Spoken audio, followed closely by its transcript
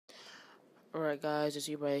Alright guys, it's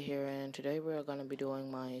right here, and today we're gonna be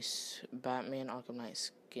doing my Batman Arkham Knight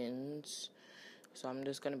skins. So I'm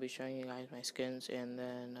just gonna be showing you guys my skins, and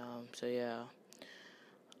then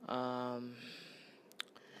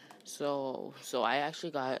so I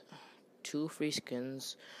actually got 2 free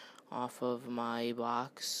skins off of my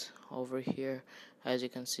box over here. As you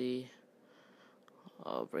can see,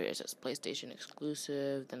 over here it says PlayStation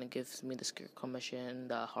exclusive. Then it gives me the Scarecrow mission,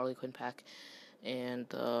 the Harley Quinn pack, and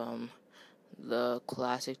the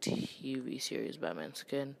classic TV series Batman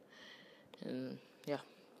skin. And yeah,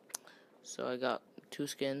 so I got 2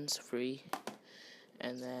 skins free,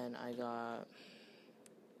 and then I got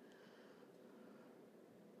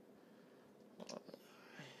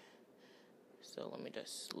so let me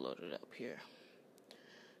just load it up here.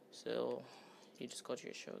 So you just go to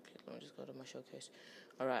your showcase. Let me just go to my showcase.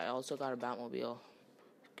 Alright, I also got a Batmobile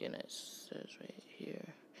skin. It says right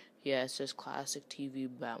here. Yeah, it says classic TV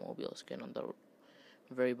Batmobile skin on the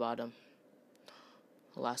very bottom.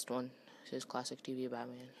 The last one says classic TV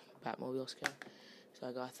Batmobile skin. So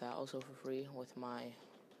I got that also for free with my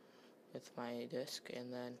disc.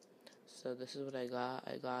 And then so this is what I got.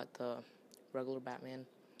 I got the regular Batman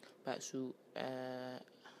Batsuit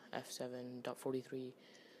F7.43,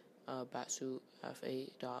 Batsuit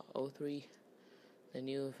F8.03, the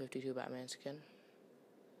new 52 Batman skin.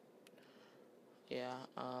 Yeah,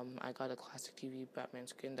 I got a classic TV Batman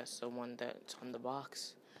skin. That's the one that's on the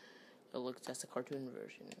box. That's the cartoon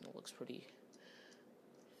version. It looks pretty.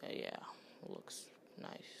 Yeah, it looks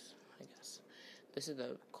nice, I guess. This is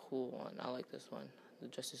the cool one. I like this one. The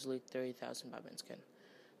Justice League 30,000 Batman skin.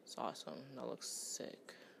 It's awesome. That looks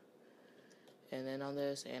sick. And then on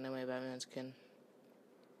this anime Batman skin,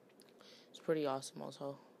 it's pretty awesome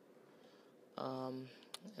also. And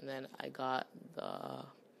then I got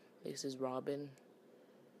this is Robin.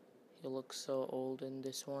 He looks so old in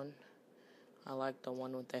this one. I like the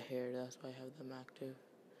one with the hair, that's why I have them active.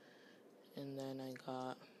 And then I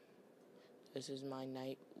got, this is my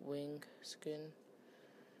Nightwing skin.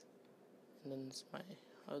 And then this is my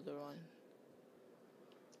other one.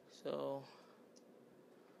 So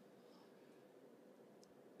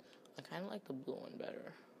I kind of like the blue one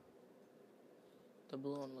better. The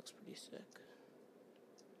blue one looks pretty sick.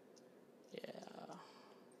 Yeah.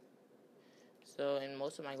 So in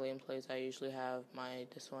most of my gameplays, I usually have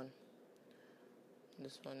this one.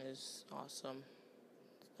 This one is awesome.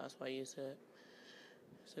 That's why I use it.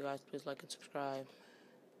 So guys, please like and subscribe.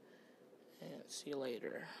 And see you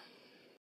later.